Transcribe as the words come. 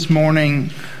This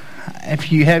morning,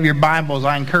 if you have your Bibles,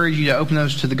 I encourage you to open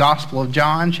those to the Gospel of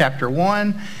John, chapter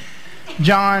 1.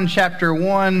 John, chapter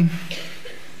 1.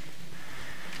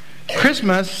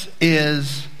 Christmas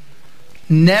is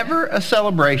never a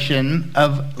celebration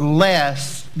of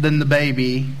less than the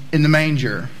baby in the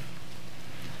manger.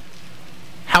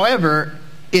 However,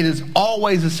 it is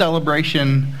always a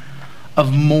celebration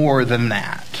of more than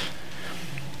that.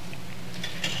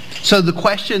 So the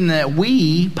question that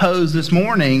we pose this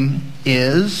morning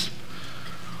is,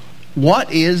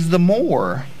 what is the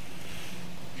more?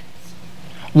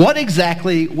 What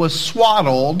exactly was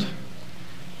swaddled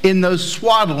in those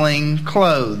swaddling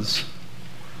clothes?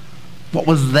 What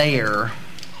was there?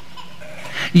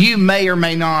 You may or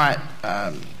may not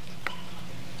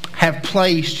have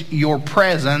placed your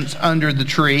presents under the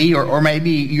tree, or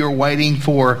maybe you're waiting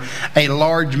for a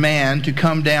large man to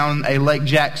come down a Lake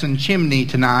Jackson chimney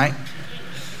tonight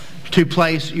to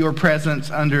place your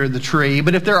presents under the tree.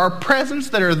 But if there are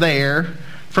presents that are there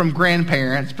from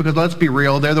grandparents, because let's be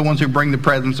real, they're the ones who bring the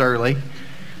presents early,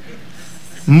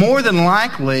 more than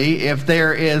likely, if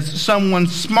there is someone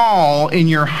small in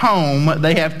your home,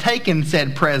 they have taken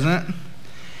said present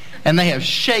and they have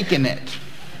shaken it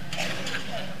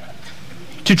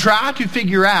to try to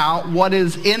figure out what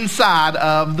is inside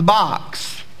of the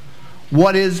box.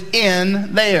 What is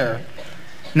in there?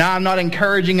 Now, I'm not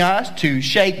encouraging us to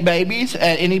shake babies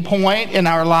at any point in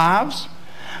our lives.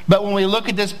 But when we look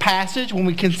at this passage, when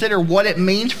we consider what it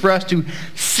means for us to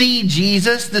see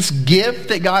Jesus, this gift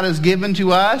that God has given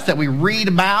to us, that we read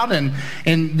about and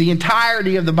in the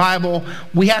entirety of the Bible,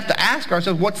 we have to ask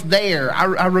ourselves, what's there?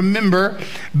 I remember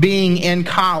being in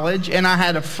college, and I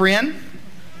had a friend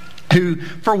who,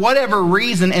 for whatever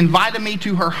reason, invited me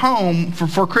to her home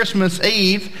for Christmas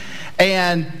Eve.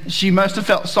 And she must have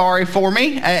felt sorry for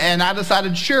me. And I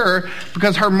decided, sure,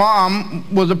 because her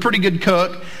mom was a pretty good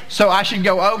cook, so I should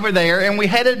go over there. And we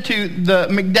headed to the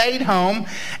McDade home.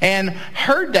 And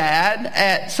her dad,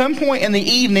 at some point in the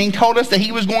evening, told us that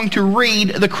he was going to read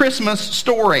the Christmas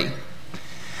story.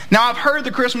 Now, I've heard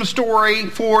the Christmas story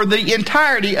for the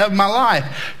entirety of my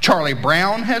life. Charlie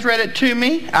Brown has read it to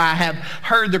me. I have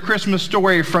heard the Christmas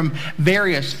story from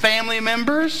various family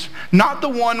members. Not the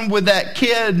one with that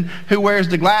kid who wears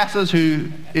the glasses who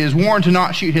is warned to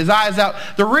not shoot his eyes out.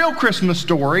 The real Christmas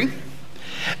story.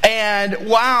 And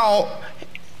while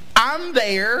I'm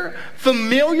there,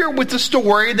 familiar with the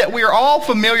story that we are all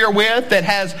familiar with, that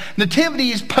has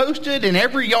nativities posted in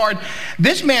every yard,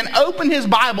 this man opened his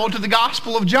Bible to the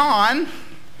Gospel of John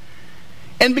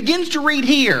and begins to read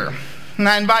here. And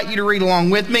I invite you to read along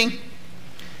with me.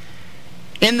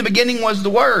 In the beginning was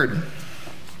the Word.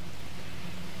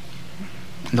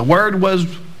 And the Word was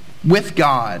with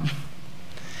God.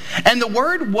 And the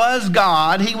Word was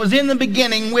God. He was in the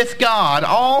beginning with God.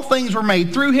 All things were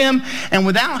made through Him, and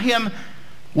without Him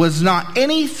was not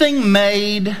anything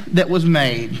made that was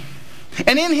made.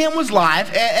 And in Him was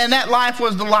life, and that life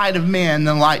was the light of men.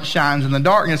 The light shines in the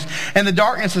darkness, and the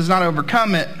darkness has not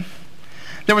overcome it.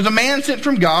 There was a man sent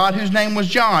from God whose name was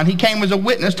John. He came as a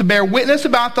witness to bear witness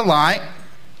about the light,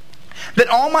 that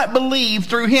all might believe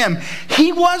through Him.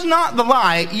 He was not the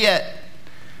light, yet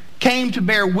came to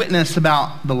bear witness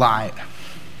about the light.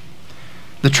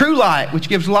 The true light, which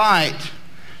gives light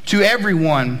to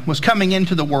everyone, was coming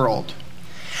into the world.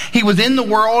 He was in the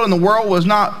world, and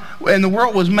the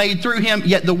world was made through Him,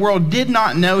 yet the world did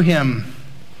not know Him.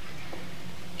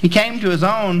 He came to His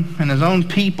own, and His own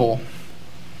people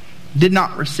did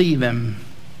not receive Him.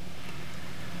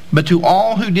 But to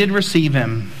all who did receive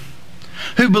Him,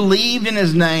 who believed in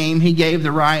His name, He gave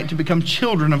the right to become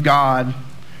children of God,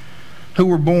 who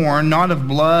were born not of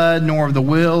blood, nor of the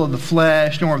will of the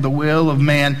flesh, nor of the will of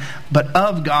man, but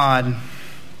of God.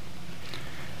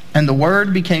 And the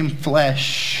Word became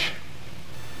flesh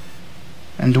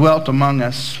and dwelt among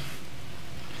us.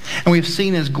 And we've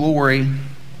seen His glory.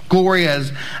 Glory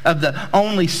as of the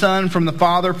only Son from the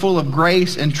Father, full of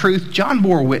grace and truth. John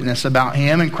bore witness about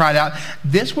Him and cried out,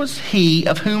 "This was He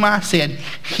of whom I said,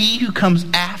 He who comes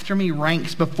after me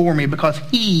ranks before me, because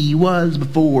He was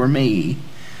before me.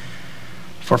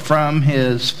 For from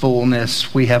His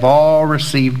fullness we have all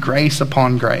received grace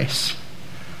upon grace.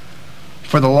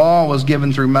 For the law was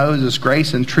given through Moses,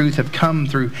 grace and truth have come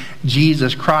through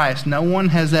Jesus Christ. No one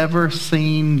has ever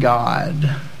seen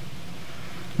God,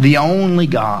 the only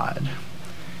God,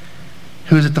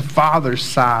 who is at the Father's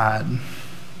side.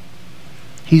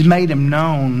 He's made Him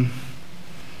known."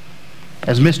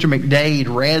 As Mr. McDade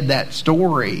read that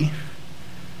story,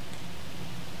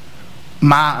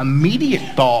 my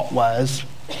immediate thought was,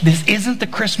 this isn't the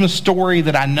Christmas story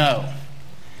that I know.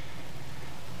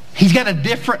 He's got a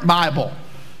different Bible.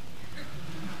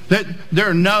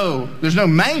 There's no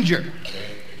manger.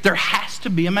 There has to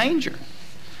be a manger.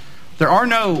 There are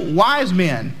no wise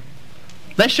men.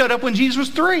 They showed up when Jesus was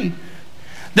 3.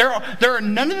 There are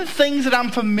none of the things that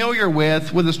I'm familiar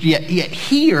with us yet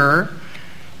here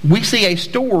we see a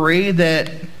story that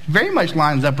very much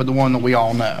lines up with the one that we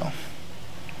all know.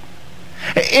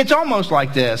 It's almost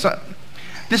like this.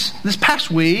 This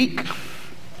past week,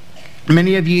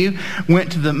 many of you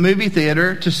went to the movie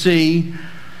theater to see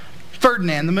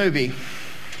Ferdinand the movie.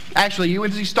 Actually, you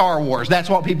went to see Star Wars. That's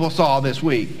what people saw this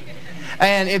week.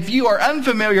 And if you are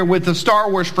unfamiliar with the Star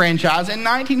Wars franchise, in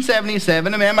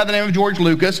 1977, a man by the name of George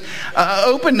Lucas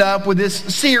opened up with this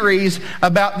series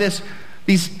about these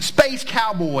space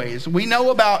cowboys. We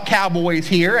know about cowboys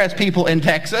here as people in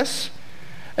Texas.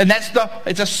 And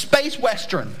it's a space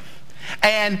western.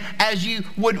 And as you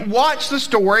would watch the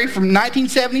story from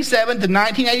 1977 to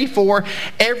 1984,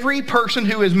 every person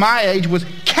who is my age was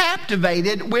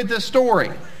captivated with the story.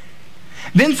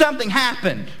 Then something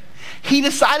happened. He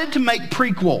decided to make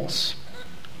prequels.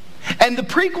 And the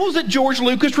prequels that George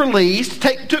Lucas released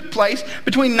took place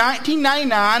between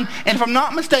 1999 and, if I'm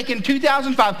not mistaken,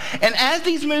 2005. And as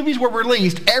these movies were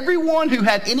released, everyone who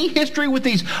had any history with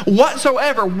these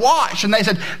whatsoever watched, and they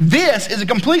said, this is a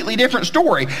completely different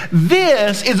story.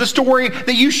 This is a story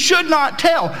that you should not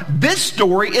tell. This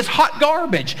story is hot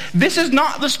garbage. This is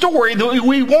not the story that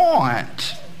we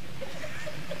want.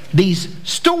 These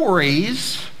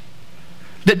stories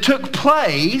that took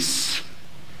place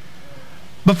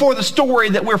before the story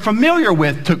that we're familiar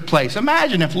with took place.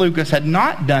 Imagine if Lucas had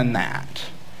not done that.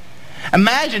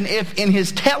 Imagine if in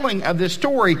his telling of this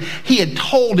story, he had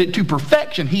told it to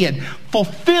perfection. He had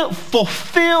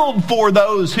fulfilled for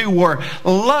those who were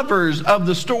lovers of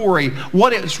the story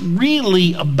what it's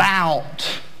really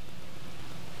about.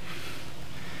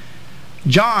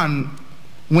 John,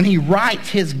 when he writes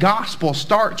his gospel,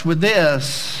 starts with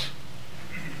this,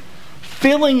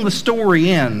 filling the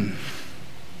story in.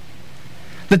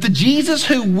 That the Jesus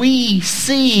who we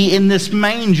see in this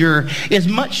manger is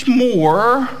much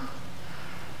more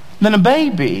than a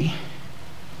baby.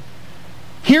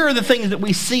 Here are the things that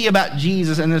we see about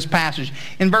Jesus in this passage.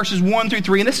 In verses 1 through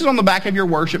 3, and this is on the back of your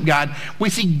worship guide, we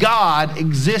see God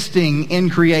existing in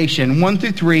creation. 1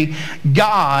 through 3,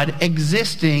 God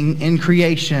existing in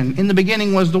creation. In the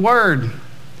beginning was the Word.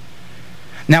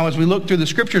 Now, as we look through the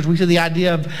Scriptures, we see the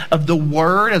idea of the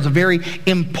Word as a very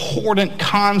important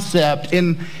concept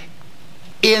in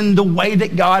the way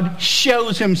that God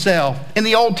shows Himself. In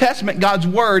the Old Testament, God's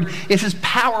Word is His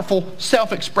powerful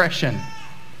self-expression.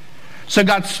 So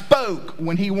God spoke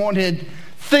when He wanted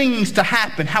things to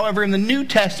happen. However, in the New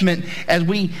Testament, as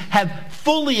we have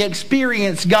fully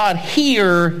experienced God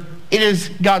here, it is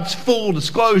God's full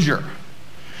disclosure.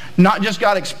 Not just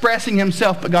God expressing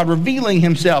Himself, but God revealing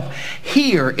Himself.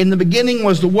 Here, in the beginning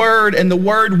was the Word, and the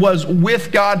Word was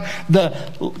with God. The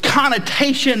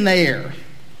connotation there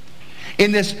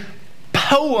in this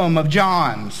poem of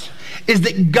John's is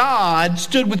that God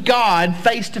stood with God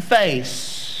face to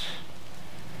face.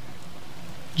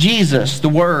 Jesus, the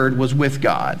Word, was with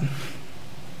God.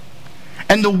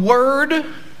 And the Word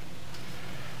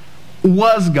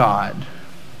was God.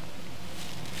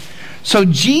 So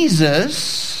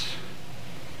Jesus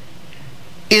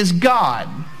is God.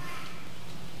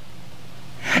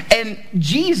 And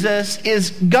Jesus is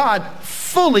God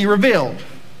fully revealed.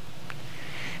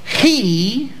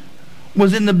 He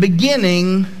was in the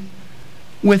beginning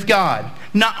with God.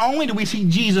 Not only do we see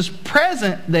Jesus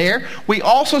present there, we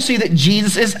also see that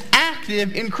Jesus is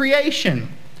active in creation.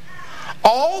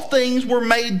 All things were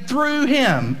made through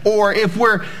Him. Or if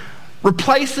we're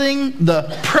replacing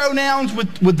the pronouns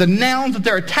with the nouns that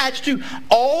they're attached to,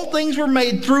 all things were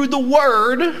made through the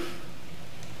Word,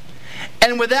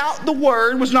 and without the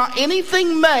Word was not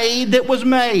anything made that was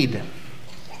made.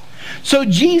 So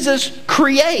Jesus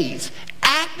creates,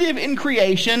 active in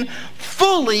creation,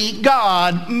 fully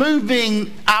God,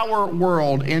 moving our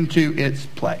world into its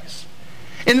place.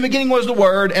 In the beginning was the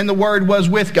Word, and the Word was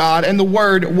with God, and the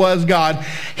Word was God.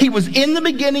 He was in the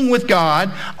beginning with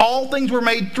God. All things were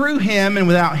made through Him, and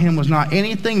without Him was not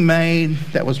anything made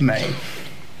that was made.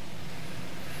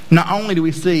 Not only do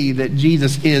we see that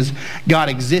Jesus is God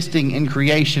existing in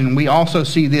creation, we also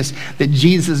see this, that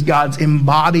Jesus is God's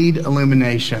embodied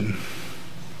illumination.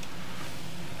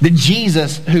 The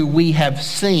Jesus who we have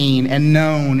seen and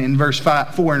known in verse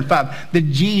 4 and 5, the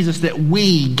Jesus that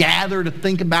we gather to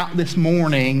think about this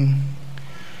morning,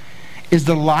 is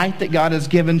the light that God has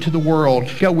given to the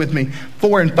world. Go with me.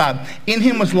 4 and 5. In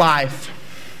Him was life.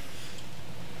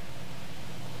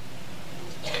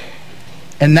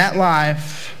 And that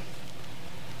life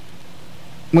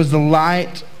was the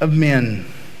light of men.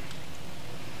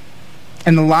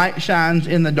 And the light shines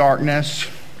in the darkness,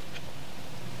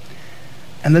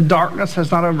 and the darkness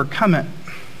has not overcome it.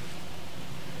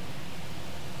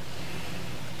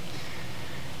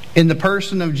 In the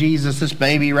person of Jesus, this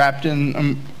baby wrapped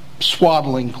in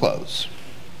swaddling clothes,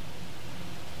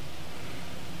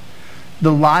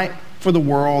 the light for the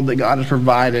world that God has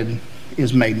provided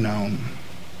is made known.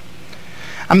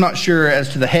 I'm not sure as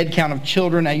to the head count of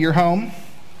children at your home.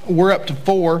 We're up to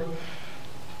 4.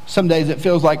 Some days it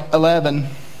feels like 11.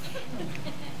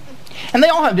 And they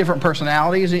all have different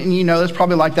personalities, and you know it's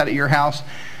probably like that at your house.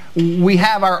 We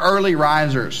have our early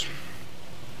risers.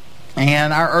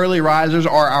 And our early risers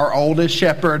are our oldest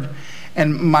shepherd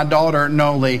and my daughter,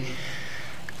 Noli.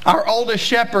 Our oldest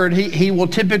shepherd, he will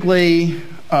typically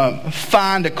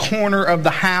find a corner of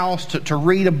the house to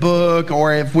read a book,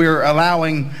 or if we're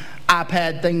allowing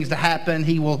iPad things to happen,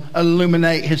 he will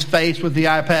illuminate his face with the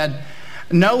iPad.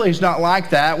 Noli's not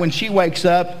like that. When she wakes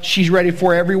up, she's ready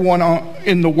for everyone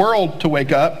in the world to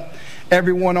wake up,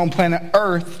 everyone on planet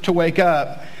Earth to wake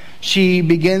up. She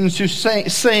begins to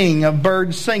sing of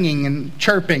birds singing and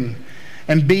chirping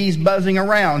and bees buzzing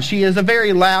around. She is a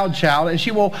very loud child, and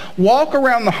she will walk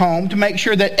around the home to make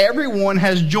sure that everyone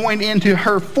has joined into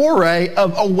her foray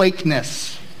of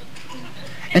awakeness.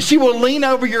 And she will lean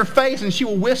over your face and she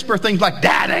will whisper things like,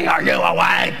 "Daddy, are you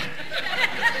awake?"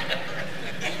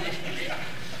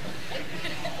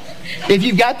 If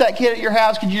you've got that kid at your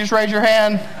house, could you just raise your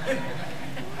hand?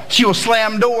 She will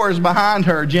slam doors behind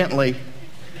her gently.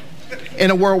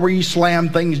 In a world where you slam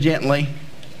things gently.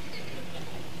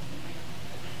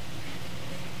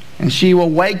 And she will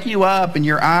wake you up and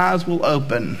your eyes will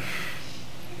open.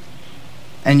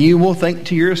 And you will think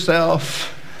to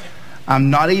yourself,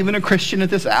 "I'm not even a Christian at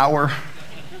this hour."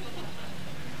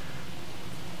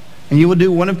 And you will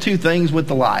do one of two things with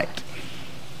the light.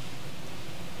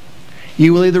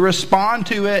 You will either respond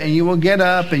to it and you will get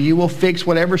up and you will fix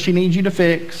whatever she needs you to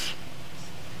fix,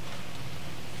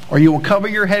 or you will cover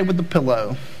your head with the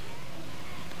pillow,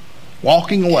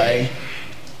 walking away.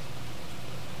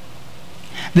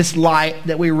 This light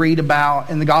that we read about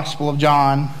in the Gospel of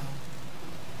John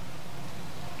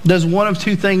does one of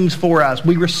two things for us.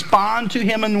 We respond to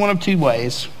him in one of two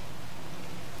ways.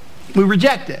 We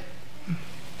reject it,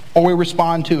 or we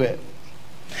respond to it.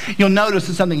 You'll notice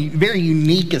that something very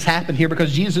unique has happened here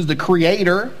because Jesus is the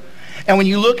creator. And when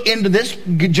you look into this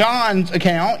John's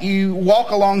account, you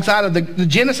walk alongside of the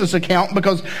Genesis account,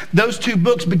 because those two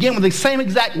books begin with the same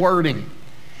exact wording.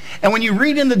 And when you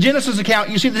read in the Genesis account,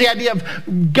 you see the idea of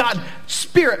God's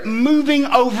Spirit moving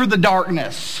over the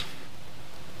darkness.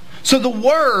 So the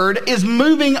Word is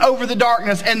moving over the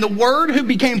darkness, and the Word who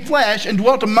became flesh and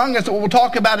dwelt among us, that we'll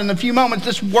talk about in a few moments,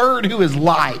 this Word who is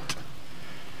light.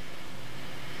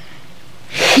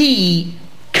 He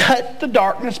cut the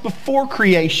darkness before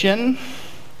creation,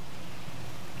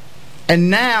 and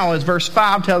now, as verse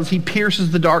 5 tells us, he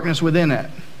pierces the darkness within it.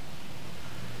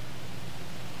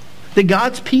 That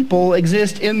God's people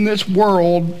exist in this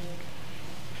world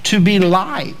to be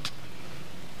light.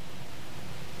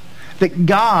 That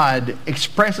God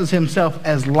expresses himself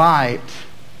as light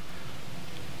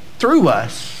through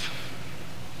us,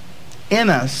 in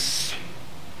us.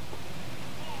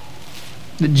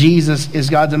 That Jesus is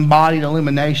God's embodied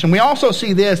illumination. We also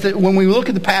see this, that when we look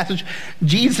at the passage,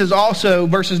 Jesus is also,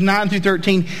 verses 9 through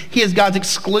 13, he is God's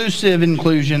exclusive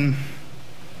inclusion.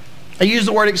 I use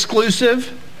the word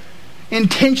exclusive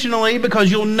intentionally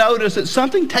because you'll notice that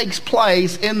something takes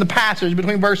place in the passage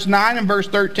between verse 9 and verse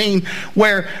 13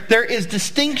 where there is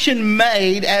distinction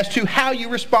made as to how you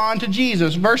respond to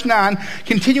Jesus. Verse 9,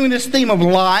 continuing this theme of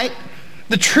light,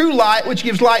 the true light which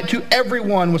gives light to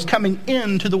everyone was coming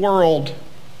into the world.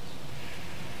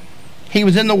 He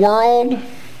was in the world,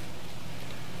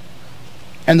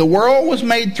 and the world was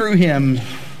made through him.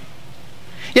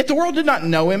 Yet the world did not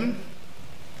know him.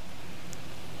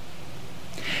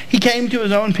 He came to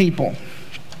his own people,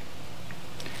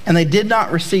 and they did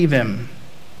not receive him.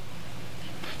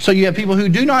 So you have people who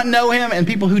do not know him and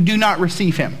people who do not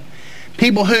receive him.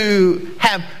 People who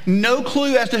have no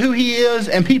clue as to who he is,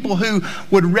 and people who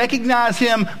would recognize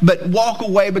him but walk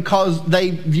away because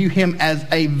they view him as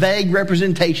a vague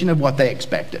representation of what they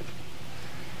expected.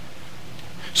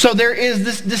 So there is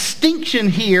this distinction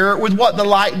here with what the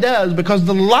light does, because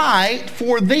the light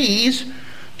for these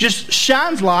just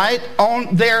shines light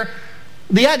on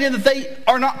the idea that they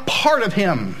are not part of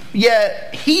him.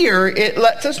 Yet here it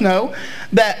lets us know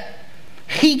that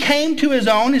he came to his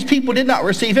own, his people did not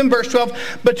receive him. Verse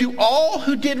 12, but to all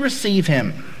who did receive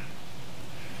him,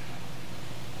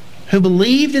 who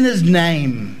believed in his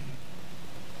name,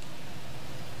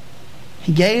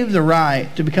 he gave the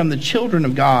right to become the children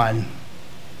of God.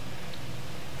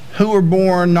 who were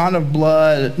born not of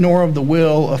blood, nor of the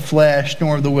will of flesh,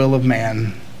 nor of the will of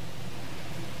man.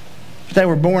 But they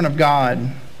were born of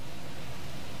God.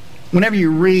 Whenever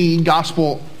you read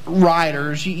gospel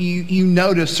writers, you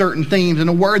notice certain themes, and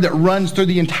a word that runs through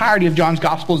the entirety of John's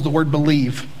gospel is the word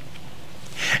believe.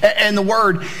 And the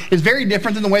word is very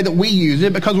different than the way that we use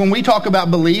it, because when we talk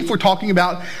about belief, we're talking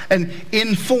about an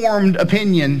informed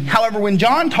opinion. However, when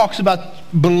John talks about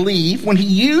belief, when he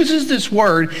uses this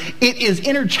word, it is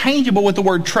interchangeable with the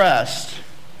word trust.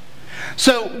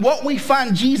 So what we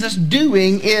find Jesus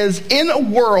doing is, in a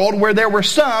world where there were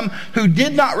some who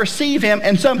did not receive him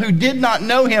and some who did not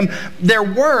know him, there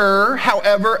were,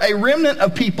 however, a remnant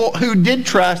of people who did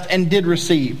trust and did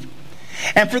receive.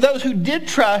 And for those who did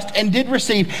trust and did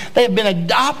receive, they have been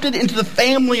adopted into the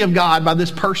family of God by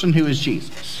this person who is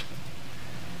Jesus.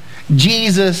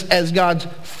 Jesus, as God's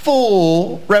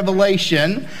full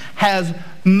revelation, has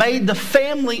made the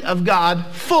family of God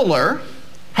fuller,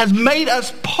 has made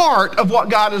us part of what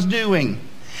God is doing.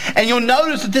 And you'll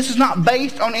notice that this is not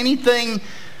based on anything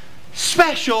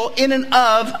special in and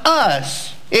of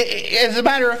us. As a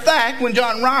matter of fact, when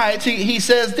John writes, he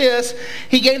says this: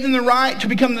 he gave them the right to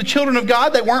become the children of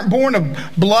God. They weren't born of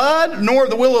blood, nor of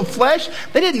the will of flesh.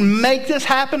 They didn't make this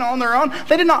happen on their own.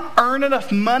 They did not earn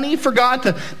enough money for God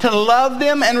to love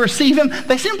them and receive him.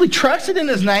 They simply trusted in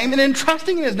his name, and in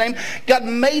trusting in his name, God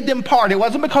made them part. It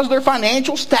wasn't because of their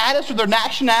financial status or their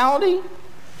nationality.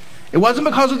 It wasn't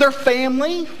because of their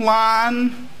family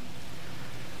line.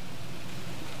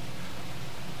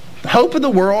 The hope of the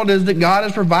world is that God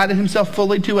has provided himself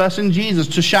fully to us in Jesus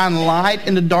to shine light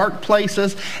into dark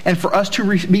places and for us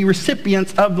to be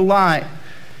recipients of the light.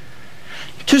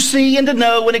 To see and to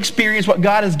know and experience what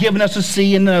God has given us to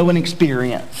see and know and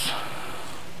experience.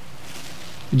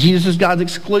 Jesus is God's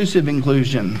exclusive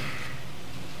inclusion.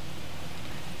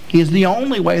 He is the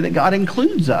only way that God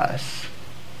includes us.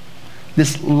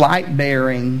 This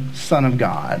light-bearing Son of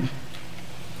God.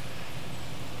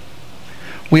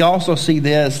 We also see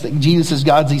this, that Jesus is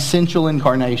God's essential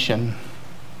incarnation.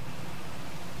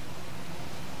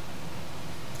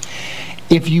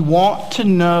 If you want to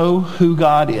know who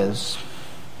God is,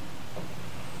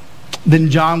 then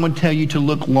John would tell you to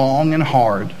look long and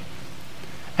hard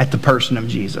at the person of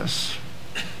Jesus.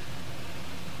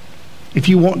 If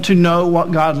you want to know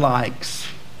what God likes,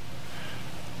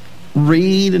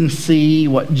 read and see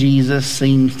what Jesus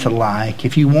seems to like.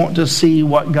 If you want to see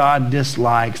what God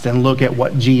dislikes, then look at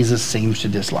what Jesus seems to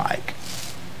dislike.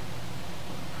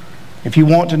 If you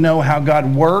want to know how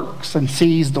God works and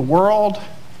sees the world,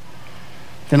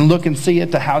 then look and see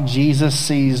it to how Jesus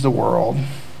sees the world.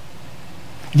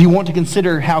 If you want to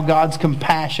consider how God's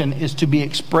compassion is to be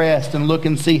expressed, then look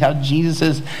and see how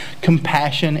Jesus'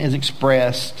 compassion is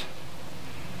expressed.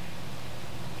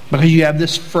 Because you have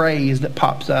this phrase that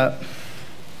pops up.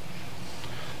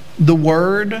 The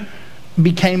Word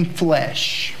became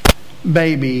flesh,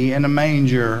 baby in a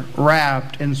manger,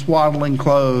 wrapped in swaddling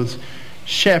clothes,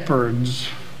 shepherds,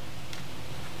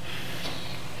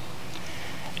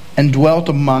 and dwelt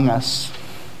among us.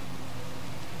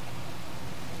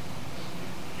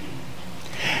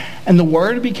 And the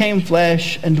Word became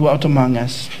flesh and dwelt among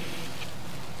us.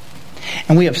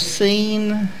 And we have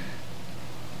seen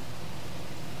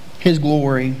his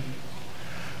glory.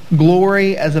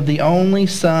 Glory as of the only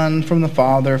Son from the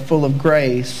Father, full of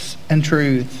grace and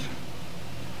truth.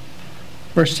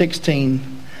 Verse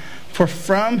 16. For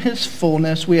from his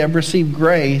fullness we have received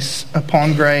grace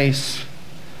upon grace.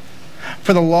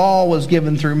 For the law was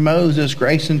given through Moses,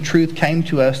 grace and truth came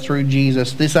to us through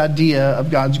Jesus. This idea of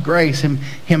God's grace,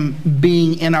 Him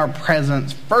being in our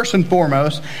presence. First and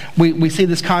foremost, we see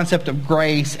this concept of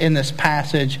grace in this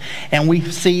passage, and we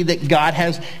see that God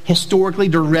has historically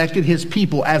directed His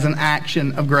people as an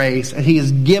action of grace. He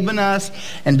has given us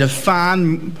and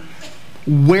defined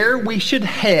where we should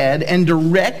head and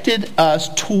directed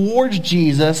us towards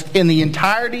Jesus in the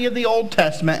entirety of the Old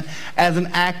Testament as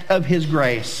an act of His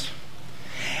grace.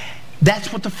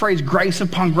 That's what the phrase grace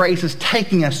upon grace is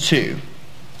taking us to.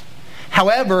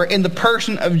 However, in the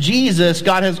person of Jesus,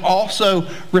 God has also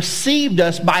received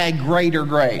us by a greater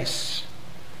grace.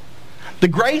 The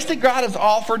grace that God has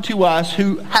offered to us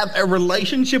who have a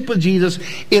relationship with Jesus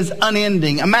is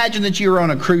unending. Imagine that you're on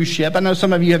a cruise ship. I know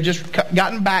some of you have just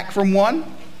gotten back from one.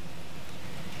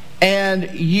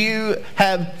 And you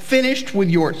have finished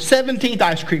with your 17th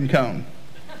ice cream cone.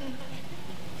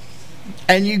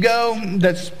 And you go,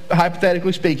 that's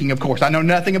hypothetically speaking, of course. I know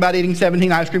nothing about eating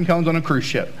 17 ice cream cones on a cruise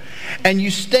ship. And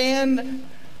you stand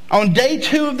on day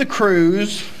 2 of the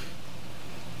cruise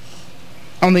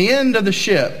on the end of the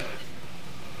ship,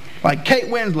 like Kate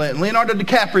Winslet and Leonardo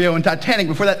DiCaprio in Titanic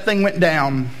before that thing went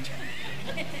down.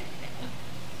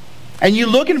 And you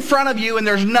look in front of you and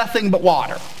there's nothing but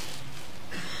water.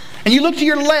 And you look to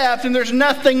your left and there's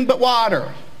nothing but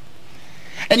water.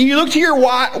 And you look to your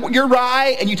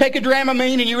right and you take a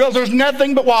Dramamine and you realize there's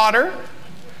nothing but water.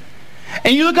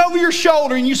 And you look over your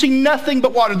shoulder and you see nothing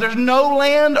but water. There's no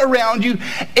land around you.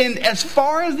 And as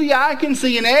far as the eye can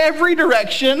see in every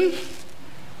direction,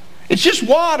 it's just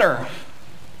water.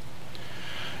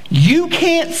 You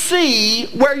can't see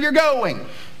where you're going.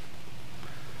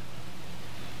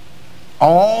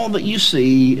 All that you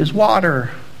see is water.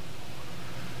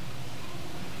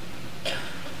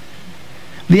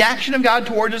 The action of God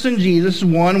towards us in Jesus is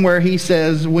one where He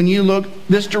says, when you look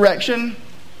this direction,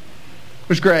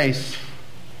 there's grace.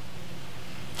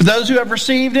 For those who have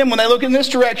received Him, when they look in this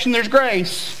direction, there's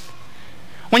grace.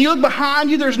 When you look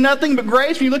behind you, there's nothing but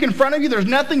grace. When you look in front of you, there's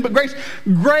nothing but grace.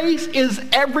 Grace is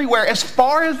everywhere. As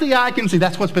far as the eye can see,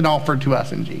 that's what's been offered to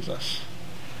us in Jesus.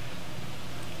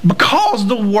 Because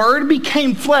the Word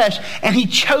became flesh and He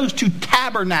chose to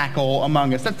tabernacle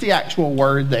among us. That's the actual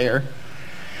word there.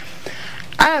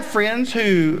 I have friends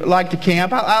who like to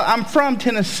camp. I'm from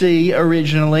Tennessee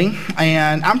originally,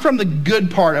 and I'm from the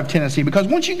good part of Tennessee, because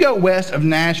once you go west of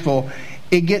Nashville,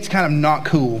 it gets kind of not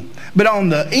cool. But on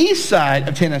the east side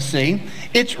of Tennessee,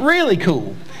 it's really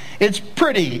cool. It's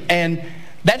pretty, and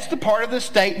that's the part of the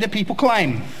state that people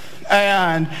claim.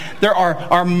 And there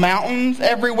are mountains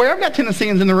everywhere. I've got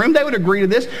Tennesseans in the room. They would agree to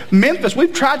this. Memphis,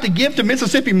 we've tried to give to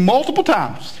Mississippi multiple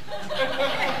times.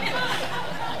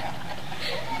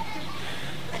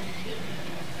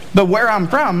 But where I'm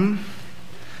from,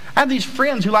 I have these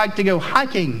friends who like to go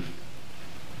hiking.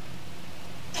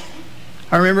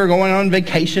 I remember going on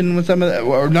vacation with some of the,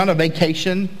 or not a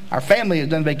vacation, our family has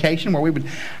done vacation where we would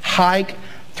hike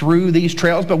through these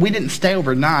trails, but we didn't stay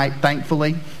overnight,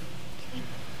 thankfully.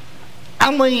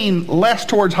 I lean less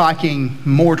towards hiking,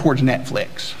 more towards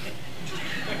Netflix.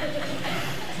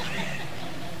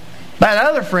 But I had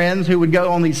other friends who would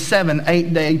go on these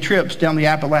 7-8 day trips down the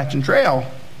Appalachian Trail.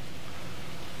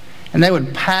 And they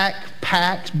would pack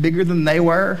packs bigger than they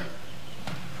were.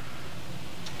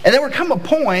 And there would come a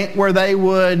point where they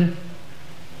would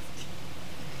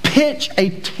pitch a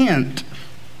tent.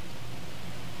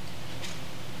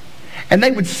 And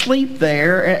they would sleep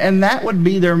there, and that would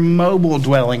be their mobile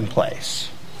dwelling place.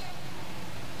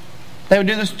 They would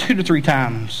do this 2 to 3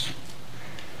 times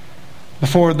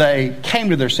before they came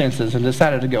to their senses and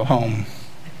decided to go home,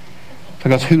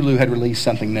 because Hulu had released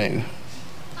something new.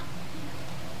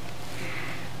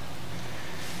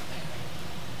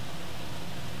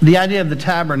 The idea of the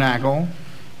tabernacle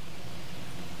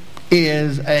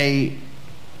is a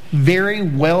very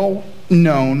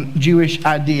well-known Jewish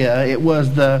idea. It was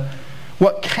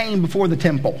what came before the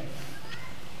temple.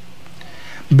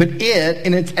 But it,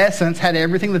 in its essence, had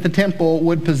everything that the temple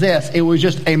would possess. It was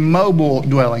just a mobile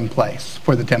dwelling place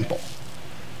for the temple.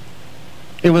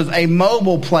 It was a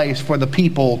mobile place for the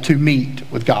people to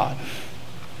meet with God.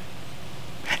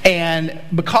 And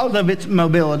because of its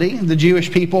mobility, the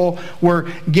Jewish people were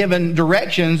given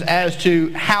directions as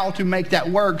to how to make that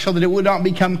work so that it would not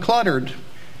become cluttered.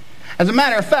 As a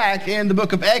matter of fact, in the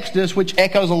book of Exodus, which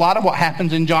echoes a lot of what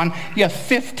happens in John, you have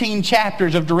 15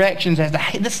 chapters of directions as to,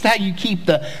 hey, this is how you keep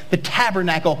the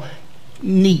tabernacle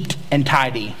neat and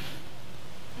tidy.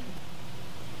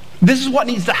 This is what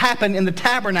needs to happen in the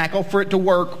tabernacle for it to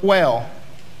work well.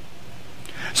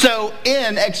 So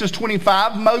in Exodus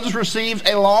 25, Moses receives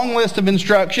a long list of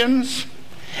instructions.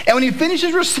 And when he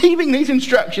finishes receiving these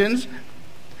instructions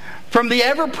from the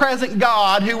ever-present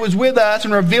God who was with us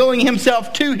and revealing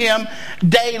Himself to him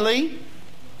daily,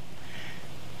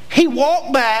 he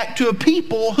walked back to a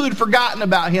people who had forgotten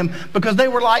about Him, because they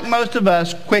were, like most of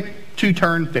us, quick to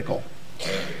turn fickle.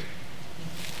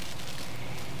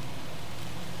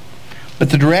 But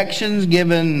the directions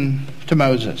given to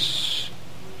Moses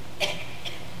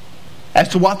as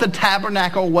to what the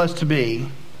tabernacle was to be,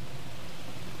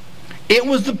 it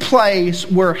was the place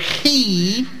where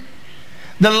he,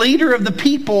 the leader of the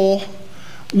people,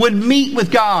 would meet with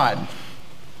God,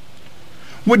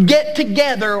 would get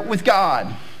together with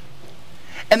God.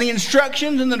 And the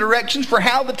instructions and the directions for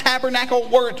how the tabernacle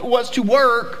was to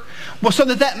work was so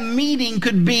that that meeting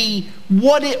could be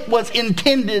what it was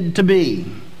intended to be.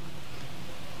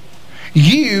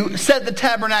 You set the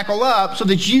tabernacle up so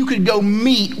that you could go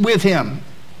meet with Him.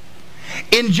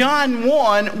 In John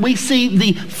 1, we see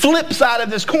the flip side of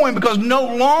this coin, because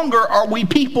no longer are we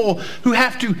people who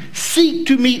have to seek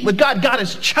to meet with God. God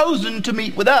has chosen to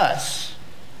meet with us.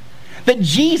 That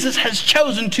Jesus has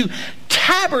chosen to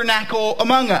tabernacle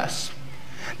among us.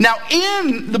 Now,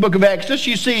 in the book of Exodus,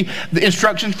 you see the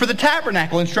instructions for the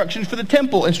tabernacle, instructions for the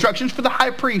temple, instructions for the high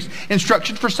priest,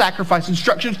 instructions for sacrifice,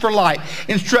 instructions for light,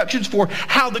 instructions for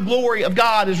how the glory of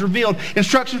God is revealed,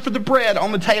 instructions for the bread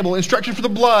on the table, instructions for the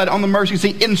blood on the mercy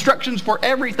seat, instructions for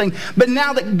everything. But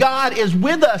now that God is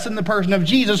with us in the person of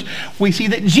Jesus, we see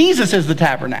that Jesus is the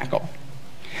tabernacle.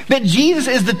 That Jesus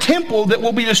is the temple that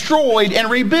will be destroyed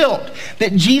and rebuilt.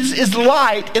 That Jesus is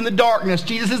light in the darkness.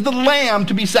 Jesus is the lamb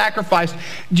to be sacrificed.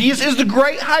 Jesus is the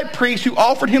great high priest who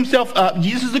offered himself up.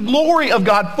 Jesus is the glory of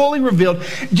God fully revealed.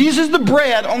 Jesus is the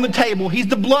bread on the table. He's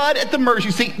the blood at the mercy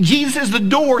seat. Jesus is the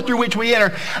door through which we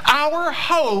enter. Our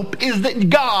hope is that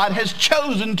God has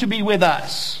chosen to be with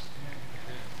us.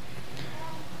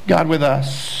 God with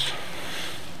us.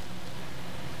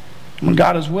 When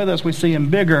God is with us, we see Him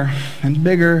bigger and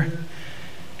bigger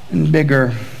and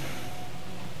bigger.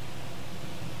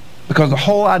 Because the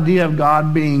whole idea of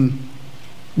God being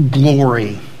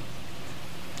glory,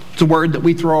 it's a word that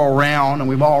we throw around, and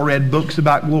we've all read books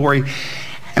about glory.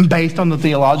 And based on the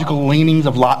theological leanings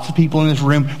of lots of people in this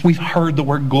room, we've heard the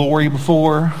word glory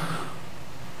before.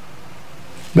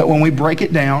 But when we break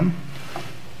it down,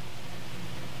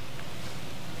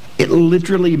 it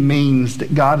literally means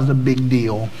that God is a big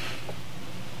deal.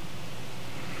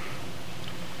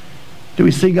 Do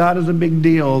we see God as a big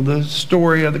deal? The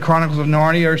story of the Chronicles of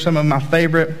Narnia are some of my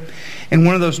favorite. In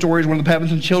one of those stories, one of the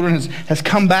Pevenston children has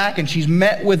come back and she's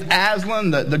met with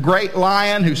Aslan, the great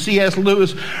lion who C.S.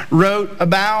 Lewis wrote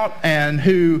about and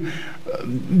who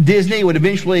Disney would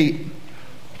eventually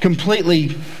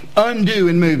completely undo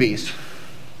in movies.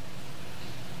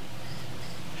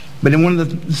 But in one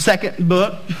of the second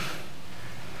book,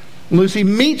 Lucy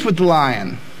meets with the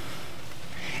lion.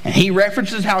 And he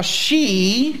references how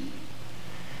she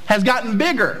has gotten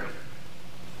bigger.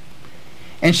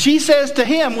 And she says to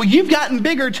him, well, you've gotten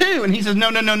bigger too. And he says, no.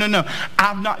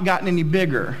 I've not gotten any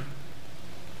bigger.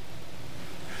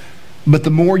 But the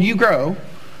more you grow,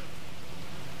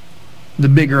 the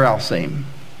bigger I'll seem.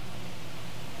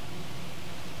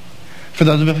 For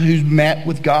those of us who've met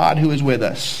with God who is with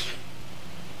us,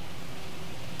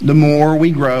 the more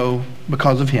we grow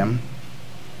because of Him,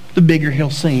 the bigger He'll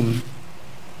seem.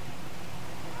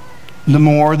 The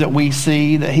more that we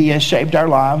see that He has shaped our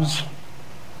lives,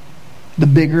 the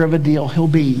bigger of a deal He'll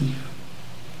be.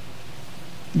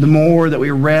 The more that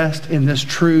we rest in this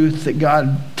truth that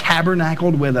God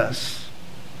tabernacled with us,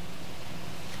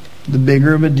 the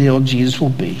bigger of a deal Jesus will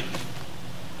be.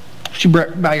 Would you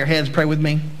bow your heads, pray with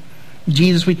me?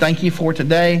 Jesus, we thank You for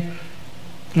today.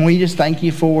 And we just thank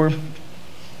You for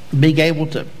being able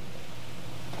to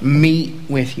meet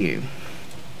with You.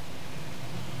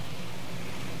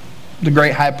 The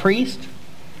great high priest,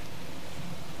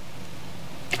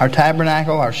 our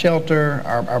tabernacle, our shelter,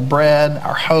 our bread,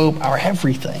 our hope, our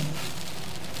everything.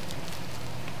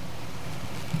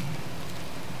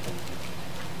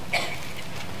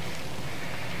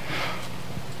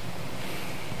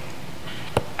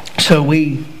 So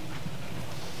we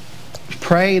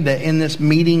pray that in this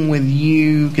meeting with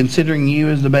You, considering You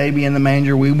as the baby in the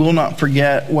manger, we will not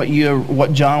forget what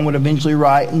John would eventually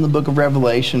write in the book of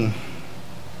Revelation,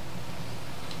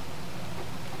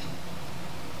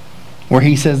 where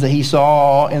he says that he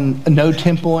saw no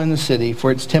temple in the city,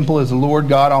 for its temple is the Lord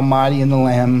God Almighty and the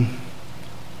Lamb.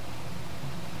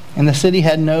 And the city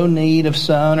had no need of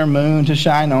sun or moon to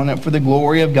shine on it, for the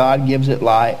glory of God gives it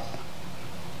light.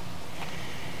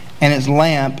 And its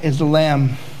lamp is the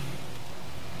Lamb.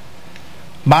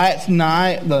 By its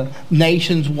night the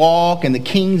nations walk, and the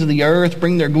kings of the earth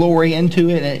bring their glory into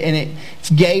it, and its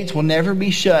gates will never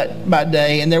be shut by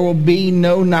day, and there will be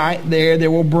no night there. There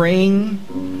will bring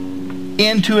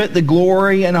into it the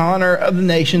glory and honor of the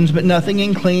nations, but nothing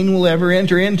unclean will ever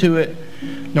enter into it,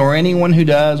 nor anyone who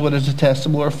does what is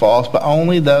detestable or false, but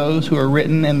only those who are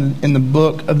written in the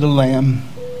book of the Lamb.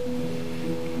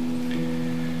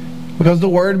 Because the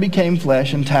Word became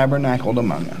flesh and tabernacled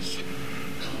among us.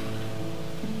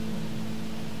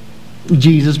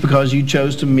 Jesus, because You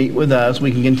chose to meet with us,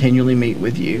 we can continually meet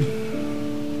with You.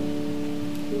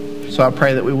 So I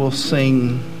pray that we will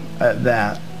sing at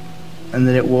that, and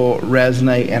that it will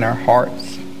resonate in our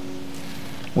hearts.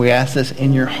 We ask this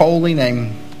in Your holy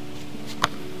name.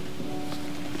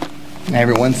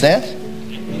 Everyone says?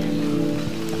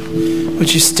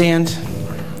 Would you stand?